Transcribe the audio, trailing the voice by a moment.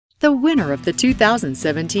The winner of the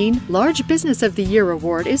 2017 Large Business of the Year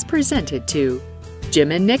Award is presented to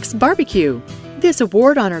Jim and Nick's Barbecue. This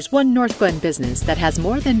award honors one Northglenn business that has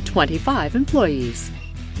more than 25 employees.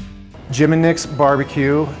 Jim and Nick's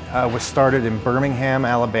Barbecue was started in Birmingham,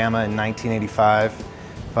 Alabama in 1985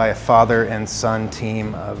 by a father and son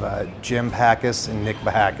team of Jim Backus and Nick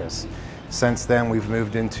Backus. Since then, we've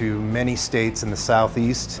moved into many states in the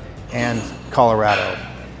Southeast and Colorado.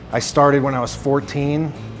 I started when I was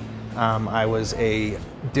 14. I was a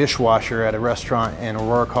dishwasher at a restaurant in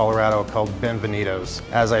Aurora, Colorado called Benvenido's.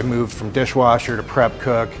 As I moved from dishwasher to prep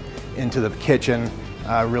cook into the kitchen,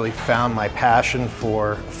 I really found my passion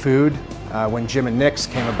for food. When Jim and Nick's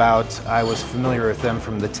came about, I was familiar with them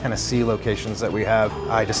from the Tennessee locations that we have.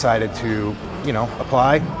 I decided to,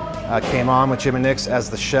 apply. Came on with Jim and Nick's as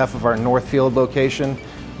the chef of our Northfield location.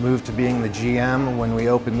 Moved to being the GM. When we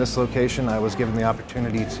opened this location, I was given the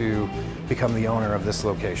opportunity to become the owner of this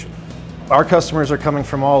location. Our customers are coming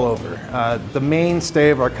from all over. The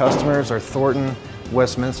mainstay of our customers are Thornton,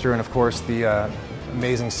 Westminster, and of course the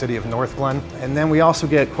amazing city of Northglenn. And then we also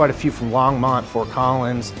get quite a few from Longmont, Fort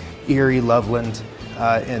Collins, Erie, Loveland,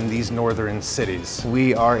 in these northern cities.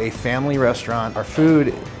 We are a family restaurant. Our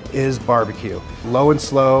food is barbecue. Low and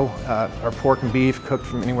slow, our pork and beef cooked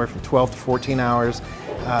from anywhere from 12 to 14 hours.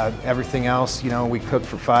 Everything else, we cook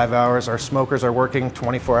for 5 hours. Our smokers are working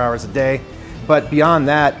 24 hours a day. But beyond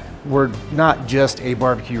that, we're not just a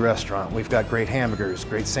barbecue restaurant. We've got great hamburgers,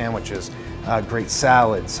 great sandwiches, great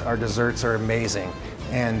salads. Our desserts are amazing.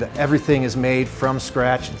 And everything is made from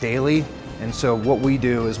scratch daily. And so what we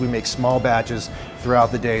do is we make small batches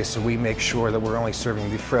throughout the day, so we make sure that we're only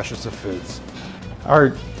serving the freshest of foods.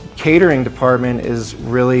 Our catering department is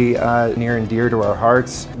really near and dear to our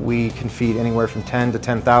hearts. We can feed anywhere from 10 to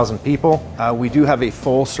 10,000 people. We do have a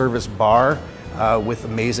full service bar with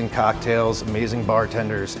amazing cocktails, amazing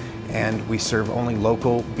bartenders, and we serve only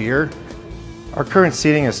local beer. Our current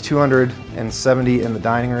seating is 270 in the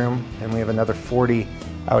dining room, and we have another 40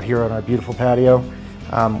 out here on our beautiful patio.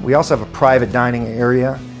 We also have a private dining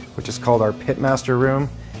area, which is called our Pitmaster room,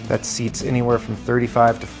 that seats anywhere from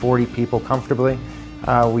 35 to 40 people comfortably.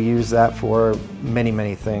 We use that for many,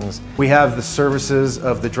 many things. We have the services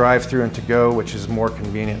of the drive-through and to-go, which is more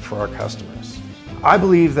convenient for our customers. I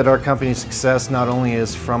believe that our company's success not only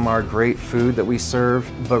is from our great food that we serve,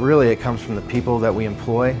 but really it comes from the people that we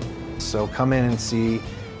employ. So come in and see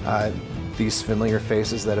these familiar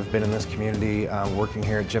faces that have been in this community working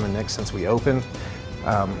here at Jim and Nick's since we opened.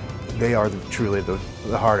 They are truly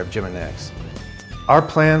the heart of Jim and Nick's. Our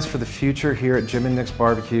plans for the future here at Jim and Nick's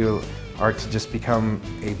Barbecue are to just become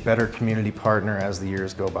a better community partner as the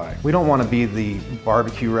years go by. We don't want to be the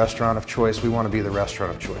barbecue restaurant of choice, we want to be the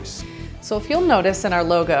restaurant of choice. So if you'll notice in our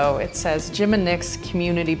logo, it says Jim and Nick's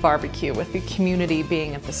Community Barbecue, with the community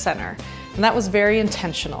being at the center. And that was very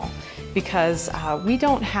intentional because we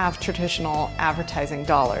don't have traditional advertising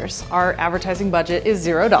dollars. Our advertising budget is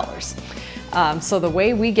 $0. So the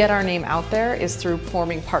way we get our name out there is through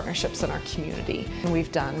forming partnerships in our community. And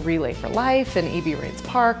we've done Relay for Life in E.B. Raines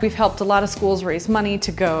Park. We've helped a lot of schools raise money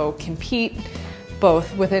to go compete,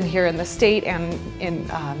 both within here in the state and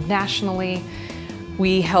nationally.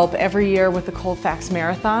 We help every year with the Colfax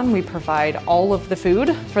Marathon. We provide all of the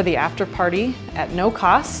food for the after party at no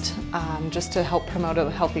cost, just to help promote a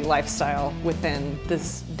healthy lifestyle within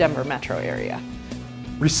this Denver metro area.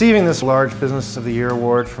 Receiving this Large Business of the Year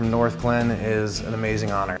award from Northglenn is an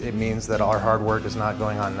amazing honor. It means that our hard work is not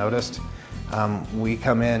going unnoticed. We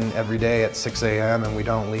come in every day at 6 a.m. and we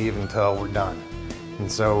don't leave until we're done.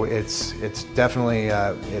 And so it's definitely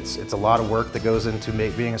it's a lot of work that goes into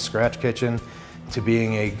being a scratch kitchen, to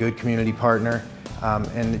being a good community partner,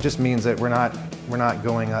 and it just means that we're not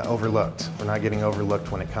going overlooked. We're not getting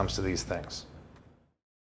overlooked when it comes to these things.